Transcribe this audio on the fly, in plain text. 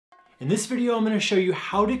In this video, I'm going to show you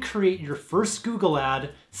how to create your first Google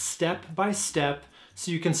ad step by step so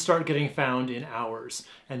you can start getting found in hours.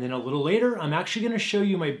 And then a little later, I'm actually going to show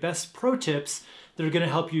you my best pro tips that are going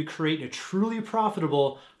to help you create a truly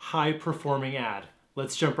profitable, high-performing ad.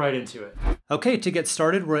 Let's jump right into it. Okay, to get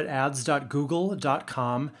started, we're at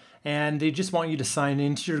ads.google.com, and they just want you to sign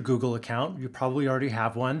into your Google account. You probably already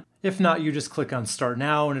have one. If not, you just click on Start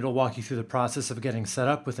Now, and it'll walk you through the process of getting set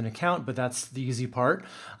up with an account, but that's the easy part.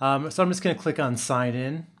 So I'm just going to click on Sign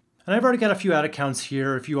In. And I've already got a few ad accounts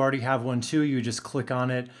here. If you already have one too, you just click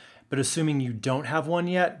on it. But assuming you don't have one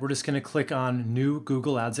yet, we're just going to click on New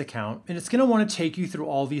Google Ads Account. And it's going to want to take you through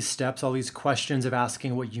all these steps, all these questions of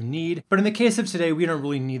asking what you need. But in the case of today, we don't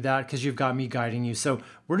really need that because you've got me guiding you. So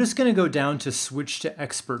we're just going to go down to Switch to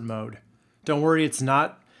Expert Mode. Don't worry, it's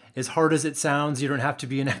not as hard as it sounds. You don't have to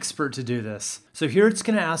be an expert to do this. So here it's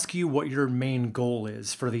going to ask you what your main goal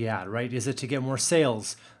is for the ad, right? Is it to get more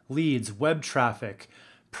sales, leads, web traffic,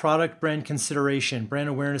 product brand consideration, brand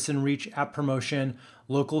awareness and reach, app promotion,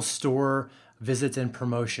 local store visits and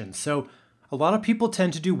promotions? So a lot of people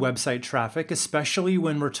tend to do website traffic, especially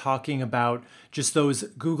when we're talking about just those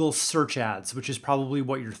Google search ads, which is probably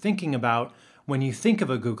what you're thinking about when you think of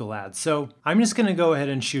a Google ad. So I'm just going to go ahead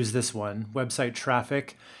and choose this one, website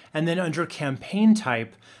traffic. And then under campaign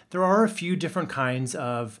type, there are a few different kinds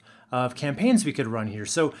of campaigns we could run here.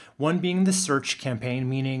 So one being the search campaign,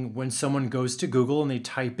 meaning when someone goes to Google and they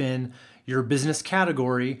type in your business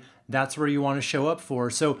category, that's where you want to show up for.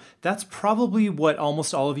 So that's probably what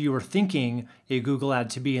almost all of you are thinking a Google ad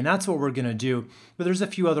to be, and that's what we're going to do. But there's a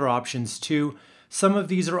few other options too. Some of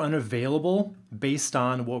these are unavailable based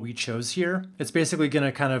on what we chose here. It's basically going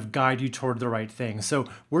to kind of guide you toward the right thing. So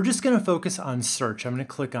we're just going to focus on search. I'm going to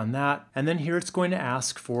click on that. And then here it's going to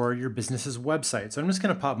ask for your business's website. So I'm just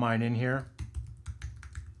going to pop mine in here.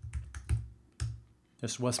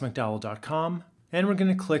 Just wesmcdowell.com. And we're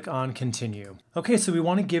going to click on continue. Okay, so we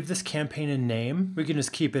want to give this campaign a name. We can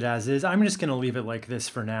just keep it as is. I'm just going to leave it like this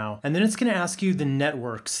for now. And then it's going to ask you the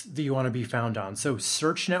networks that you want to be found on. So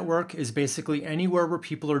search network is basically anywhere where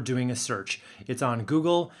people are doing a search. It's on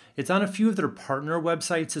Google. It's on a few of their partner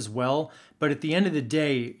websites as well. But at the end of the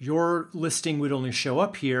day, your listing would only show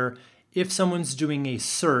up here if someone's doing a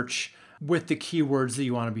search with the keywords that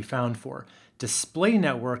you want to be found for. Display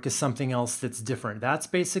network is something else that's different. That's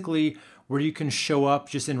basically where you can show up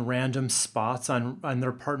just in random spots on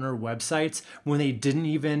their partner websites when they didn't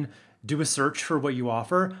even do a search for what you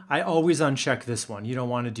offer. I always uncheck this one. You don't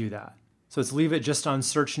want to do that. So let's leave it just on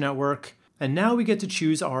search network. And now we get to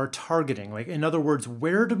choose our targeting. Like, in other words,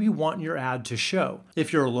 where do we want your ad to show?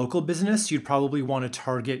 If you're a local business, you'd probably want to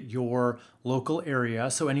target your local area.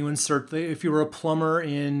 So anyone search, if you were a plumber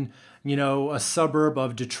in, a suburb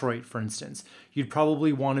of Detroit, for instance, you'd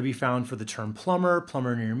probably want to be found for the term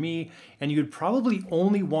plumber near me, and you'd probably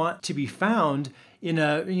only want to be found in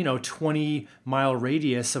a 20-mile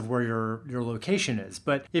radius of where your location is.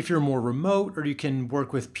 But if you're more remote, or you can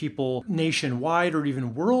work with people nationwide or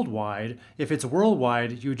even worldwide, if it's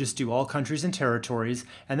worldwide, you would just do all countries and territories,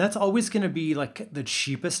 and that's always going to be like the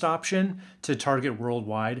cheapest option to target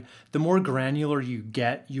worldwide. The more granular you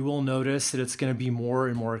get, you will notice that it's going to be more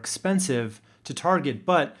and more expensive to target.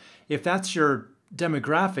 But if that's your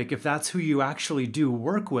demographic, if that's who you actually do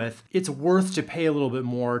work with, it's worth to pay a little bit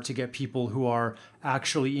more to get people who are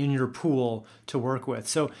actually in your pool to work with.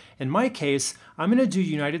 So in my case, I'm going to do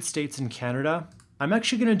United States and Canada. I'm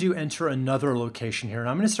actually going to do enter another location here, and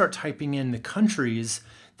I'm going to start typing in the countries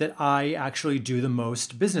that I actually do the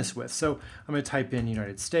most business with. So I'm going to type in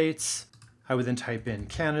United States. I would then type in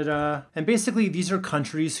Canada. And basically these are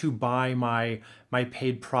countries who buy my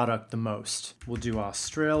paid product the most. We'll do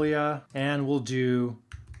Australia, and we'll do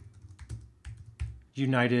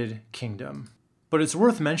United Kingdom. But it's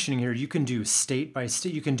worth mentioning here, you can do state by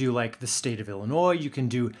state. You can do like the state of Illinois. You can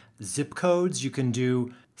do zip codes. You can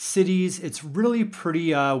do cities. It's really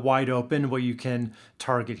pretty wide open what you can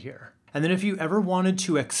target here. And then if you ever wanted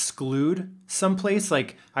to exclude someplace,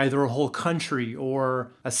 like either a whole country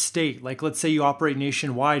or a state, like let's say you operate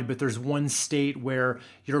nationwide, but there's one state where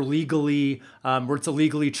you're legally, where it's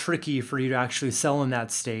illegally tricky for you to actually sell in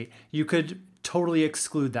that state, you could totally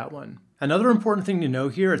exclude that one. Another important thing to know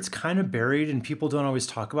here, it's kind of buried and people don't always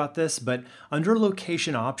talk about this, but under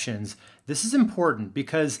location options, this is important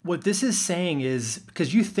because what this is saying is,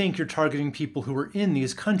 because you think you're targeting people who are in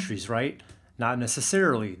these countries, right? Not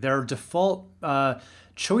necessarily. Their default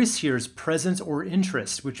choice here is presence or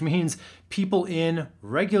interest, which means people in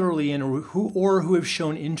regularly in or who have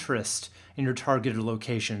shown interest in your targeted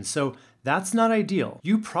location. So that's not ideal.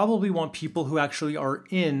 You probably want people who actually are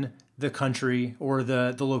in the country or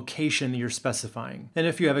the location that you're specifying. And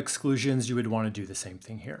if you have exclusions, you would want to do the same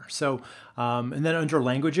thing here. So, and then under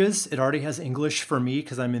languages, it already has English for me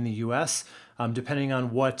because I'm in the US. Depending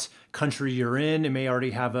on what country you're in, it may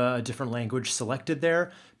already have a different language selected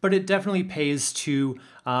there, but it definitely pays to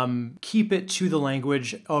keep it to the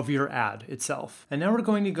language of your ad itself. And now we're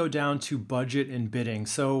going to go down to budget and bidding.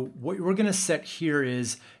 So what we're going to set here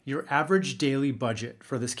is your average daily budget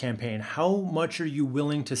for this campaign. How much are you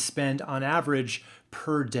willing to spend on average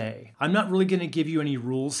per day? I'm not really going to give you any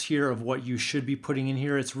rules here of what you should be putting in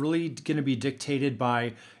here. It's really going to be dictated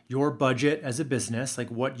by your budget as a business,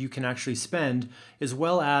 like what you can actually spend, as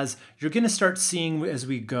well as you're going to start seeing as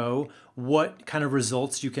we go what kind of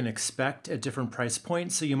results you can expect at different price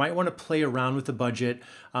points. So you might want to play around with the budget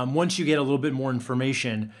once you get a little bit more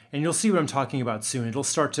information, and you'll see what I'm talking about soon. It'll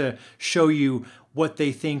start to show you what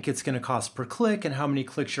they think it's going to cost per click and how many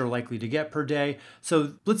clicks you're likely to get per day.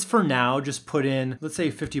 So let's for now just put in, let's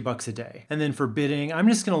say $50 a day. And then for bidding, I'm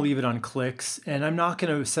just going to leave it on clicks and I'm not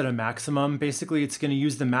going to set a maximum. Basically, it's going to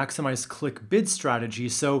use the maximize click bid strategy.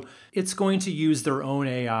 So it's going to use their own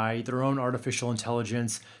AI, their own artificial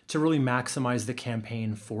intelligence to really maximize the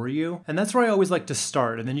campaign for you. And that's where I always like to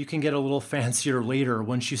start. And then you can get a little fancier later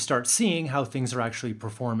once you start seeing how things are actually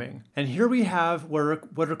performing. And here we have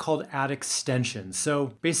what are called ad extensions.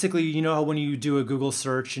 So basically, you know how when you do a Google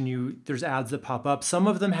search and there's ads that pop up, some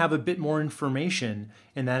of them have a bit more information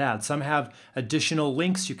in that ad. Some have additional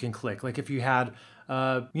links you can click. Like if you had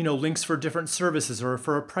links for different services or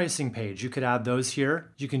for a pricing page, you could add those here.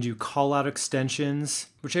 You can do call out extensions,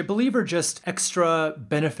 which I believe are just extra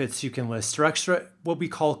benefits you can list or extra what we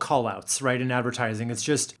call call outs, right? In advertising, it's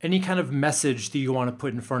just any kind of message that you want to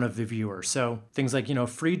put in front of the viewer. So things like,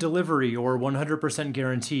 free delivery or 100%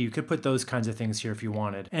 guarantee, you could put those kinds of things here if you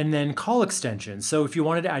wanted. And then call extensions. So if you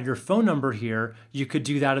wanted to add your phone number here, you could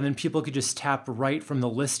do that and then people could just tap right from the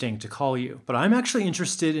listing to call you. But I'm actually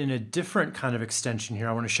interested in a different kind of extension here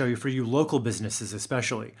I want to show you for you local businesses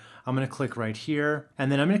especially. I'm going to click right here,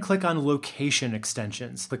 and then I'm going to click on location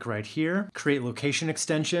extensions. Click right here, create location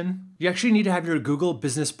extension. You actually need to have your Google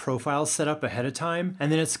business profile set up ahead of time,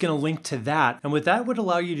 and then it's going to link to that. And what that would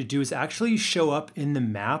allow you to do is actually show up in the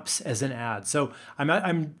maps as an ad. So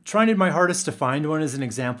I'm trying my hardest to find one as an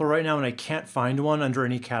example right now, and I can't find one under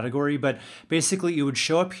any category, but basically it would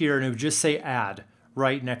show up here and it would just say ad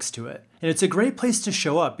right next to it. And it's a great place to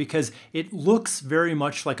show up because it looks very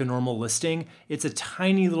much like a normal listing. It's a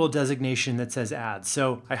tiny little designation that says ads.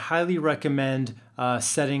 So I highly recommend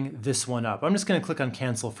setting this one up. I'm just going to click on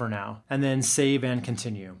cancel for now and then save and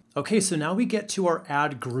continue. Okay, so now we get to our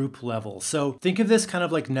ad group level. So think of this kind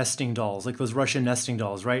of like nesting dolls, like those Russian nesting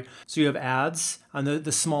dolls, right? So you have ads on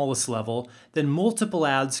the smallest level, then multiple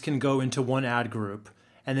ads can go into one ad group.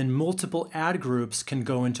 And then multiple ad groups can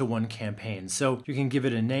go into one campaign. So you can give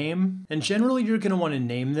it a name. And generally you're going to want to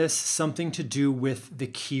name this something to do with the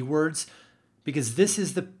keywords, because this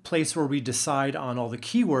is the place where we decide on all the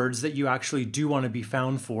keywords that you actually do want to be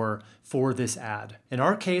found for this ad. In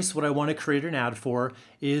our case, what I want to create an ad for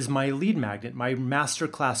is my lead magnet, my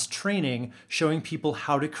masterclass training showing people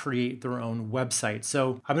how to create their own website.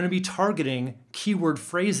 So I'm going to be targeting keyword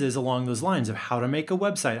phrases along those lines of how to make a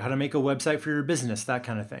website for your business, that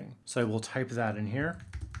kind of thing. So I will type that in here.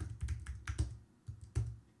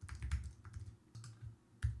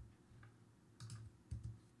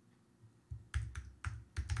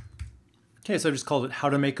 Okay, so I just called it how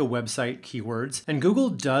to make a website keywords. And Google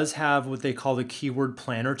does have what they call the keyword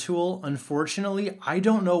planner tool. Unfortunately, I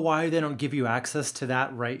don't know why they don't give you access to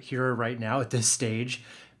that right here, right now at this stage,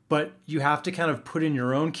 but you have to kind of put in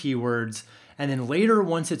your own keywords. And then later,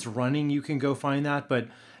 once it's running, you can go find that. But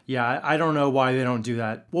yeah, I don't know why they don't do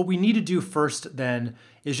that. What we need to do first then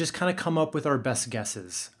is just kind of come up with our best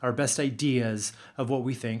guesses, our best ideas of what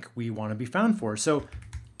we think we want to be found for. So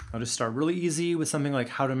I'll just start really easy with something like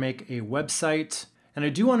how to make a website. And I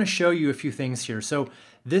do want to show you a few things here. So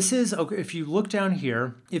this is, if you look down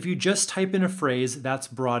here, if you just type in a phrase, that's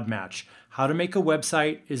broad match. How to make a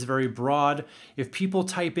website is very broad. If people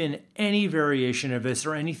type in any variation of this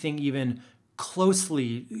or anything even close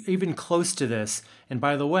to this, and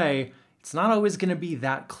by the way, it's not always going to be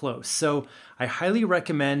that close. So I highly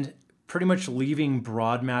recommend pretty much leaving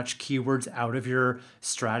broad match keywords out of your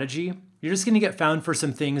strategy. You're just going to get found for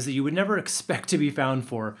some things that you would never expect to be found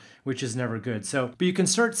for, which is never good. So, but you can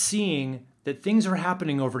start seeing that things are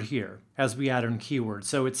happening over here as we add in keywords.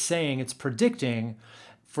 So it's predicting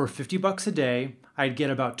for $50 a day, I'd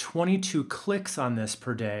get about 22 clicks on this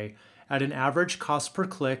per day at an average cost per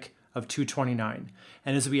click of $2.29.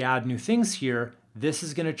 And as we add new things here, this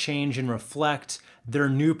is going to change and reflect their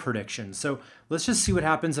new prediction. So let's just see what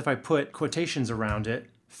happens if I put quotations around it.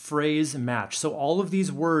 Phrase match. So all of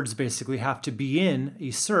these words basically have to be in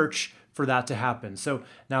a search for that to happen. So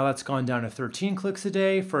now that's gone down to 13 clicks a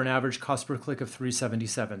day for an average cost per click of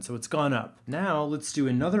 $3.77. So it's gone up. Now let's do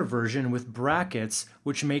another version with brackets,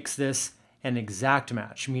 which makes this an exact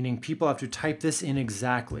match, meaning people have to type this in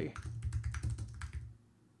exactly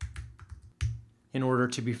in order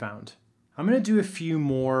to be found. I'm going to do a few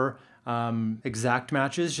more exact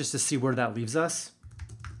matches just to see where that leaves us.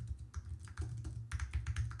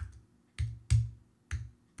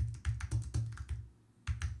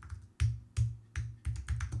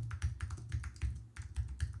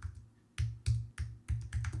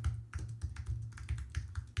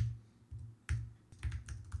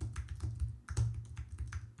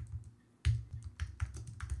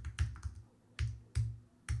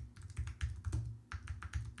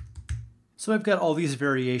 So I've got all these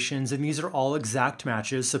variations, and these are all exact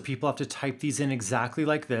matches, so people have to type these in exactly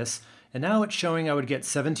like this. And now it's showing I would get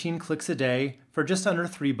 17 clicks a day for just under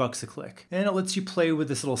 $3 a click. And it lets you play with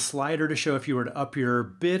this little slider to show if you were to up your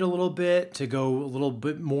bid a little bit, to go a little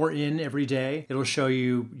bit more in every day. It'll show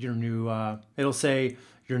you your new, it'll say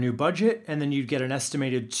your new budget, and then you'd get an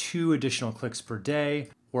estimated 2 additional clicks per day,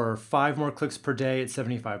 or 5 more clicks per day at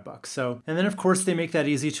 $75. So, and then of course they make that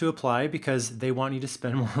easy to apply because they want you to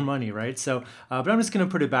spend more money, right? So, but I'm just gonna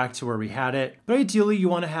put it back to where we had it. But ideally you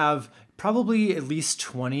wanna have probably at least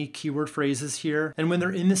 20 keyword phrases here. And when they're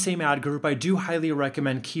in the same ad group, I do highly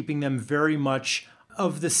recommend keeping them very much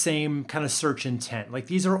of the same kind of search intent. Like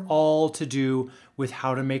these are all to do with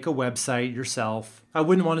how to make a website yourself. I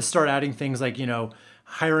wouldn't want to start adding things like,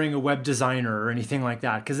 hiring a web designer or anything like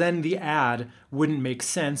that, because then the ad wouldn't make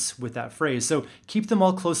sense with that phrase. So keep them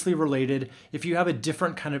all closely related. If you have a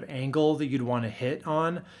different kind of angle that you'd want to hit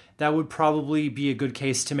on, that would probably be a good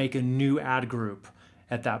case to make a new ad group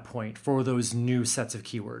at that point for those new sets of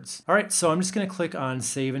keywords. All right, so I'm just gonna click on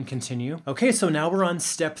save and continue. Okay, so now we're on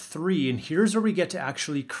step 3, and here's where we get to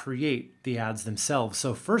actually create the ads themselves.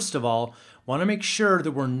 So first of all, wanna make sure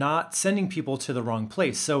that we're not sending people to the wrong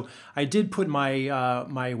place. So I did put my,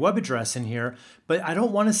 my web address in here, but I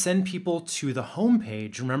don't wanna send people to the home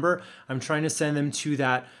page. Remember, I'm trying to send them to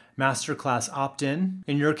that masterclass opt-in.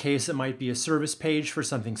 In your case, it might be a service page for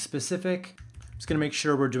something specific. Just gonna make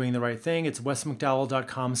sure we're doing the right thing. It's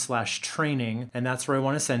wesmcdowell.com/training, and that's where I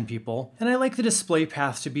wanna send people. And I like the display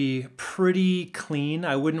path to be pretty clean.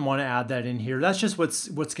 I wouldn't wanna add that in here. That's just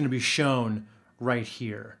what's gonna be shown right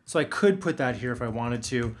here. So I could put that here if I wanted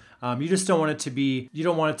to. You just don't want it to be, you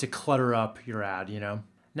don't want it to clutter up your ad,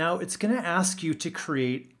 Now it's gonna ask you to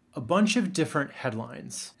create a bunch of different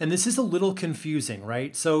headlines. And this is a little confusing,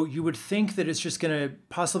 right? So you would think that it's just gonna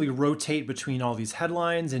possibly rotate between all these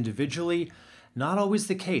headlines individually. Not always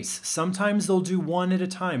the case. Sometimes they'll do one at a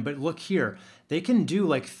time, but look here, they can do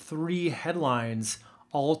like 3 headlines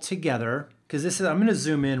all together. Because this is, I'm gonna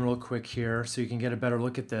zoom in real quick here so you can get a better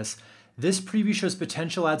look at this. This preview shows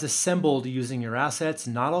potential ads assembled using your assets.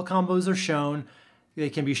 Not all combos are shown. They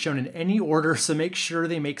can be shown in any order, so make sure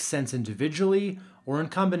they make sense individually or in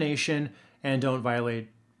combination and don't violate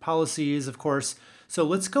policies, of course. So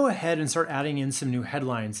let's go ahead and start adding in some new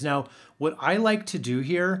headlines. Now, what I like to do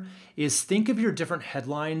here is think of your different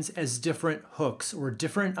headlines as different hooks or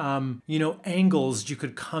different, angles you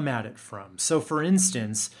could come at it from. So for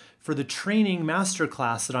instance, for the training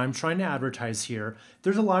masterclass that I'm trying to advertise here,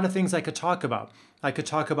 there's a lot of things I could talk about. I could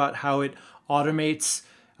talk about how it automates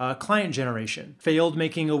client generation. Failed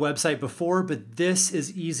making a website before, but this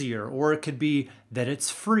is easier. Or it could be that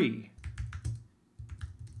it's free.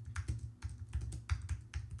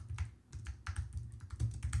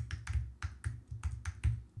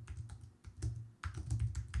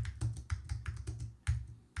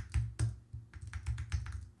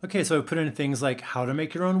 Okay, so I put in things like how to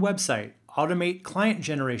make your own website, automate client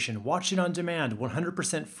generation, watch it on demand,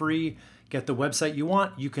 100% free, get the website you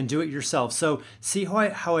want, you can do it yourself. So see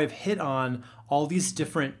how I've hit on all these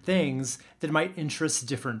different things that might interest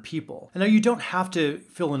different people. And now you don't have to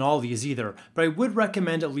fill in all these either, but I would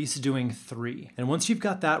recommend at least doing 3. And once you've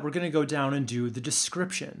got that, we're gonna go down and do the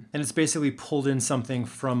description. And it's basically pulled in something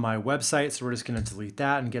from my website, so we're just gonna delete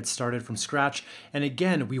that and get started from scratch. And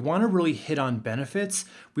again, we wanna really hit on benefits.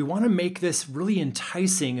 We wanna make this really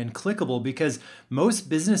enticing and clickable because most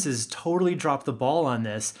businesses totally drop the ball on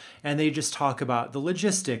this and they just talk about the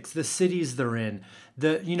logistics, the cities they're in,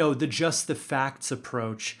 the just the facts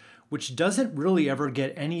approach, which doesn't really ever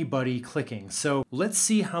get anybody clicking. So let's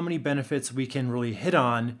see how many benefits we can really hit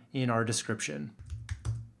on in our description.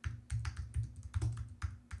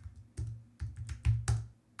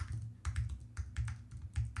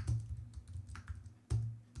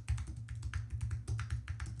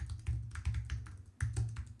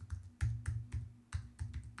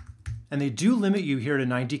 And they do limit you here to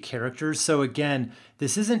 90 characters. So again,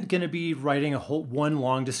 this isn't going to be writing a whole one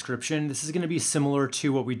long description. This is going to be similar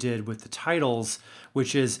to what we did with the titles,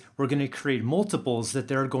 which is we're going to create multiples that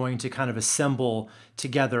they're going to kind of assemble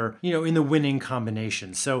together, in the winning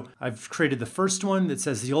combination. So I've created the first one that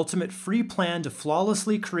says the ultimate free plan to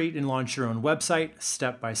flawlessly create and launch your own website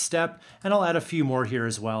step by step. And I'll add a few more here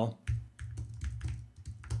as well.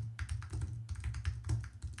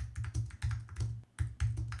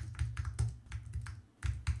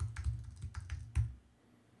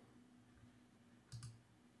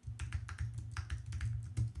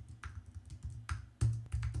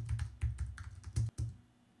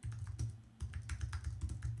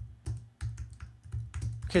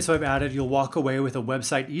 Okay, so I've added, you'll walk away with a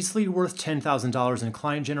website easily worth $10,000 in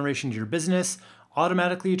client generation to your business,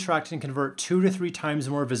 automatically attract and convert 2 to 3 times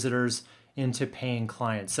more visitors into paying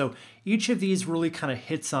clients. So each of these really kind of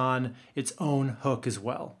hits on its own hook as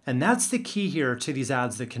well. And that's the key here to these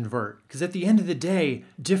ads that convert. Because at the end of the day,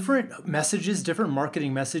 different messages, different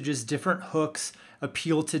marketing messages, different hooks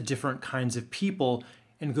appeal to different kinds of people.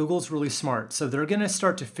 And Google's really smart. So they're going to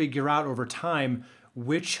start to figure out over time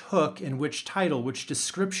which hook and which title, which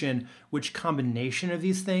description, which combination of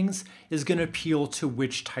these things is going to appeal to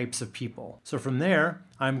which types of people. So from there,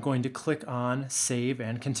 I'm going to click on Save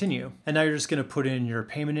and Continue. And now you're just going to put in your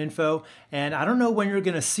payment info. And I don't know when you're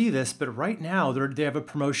going to see this, but right now they have a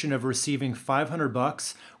promotion of receiving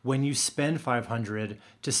 $500 when you spend $500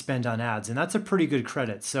 to spend on ads. And that's a pretty good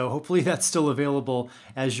credit. So hopefully that's still available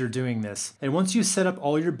as you're doing this. And once you set up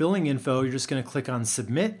all your billing info, you're just going to click on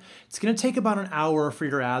Submit. It's going to take about an hour for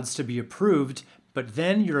your ads to be approved, but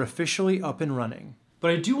then you're officially up and running.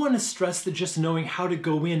 But I do want to stress that just knowing how to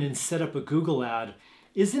go in and set up a Google ad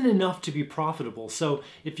isn't enough to be profitable. So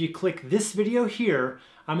if you click this video here,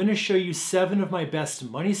 I'm going to show you 7 of my best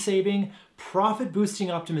money-saving, profit-boosting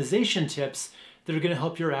optimization tips that are going to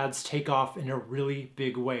help your ads take off in a really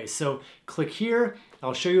big way. So click here,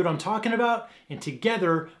 I'll show you what I'm talking about, and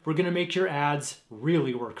together we're going to make your ads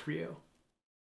really work for you.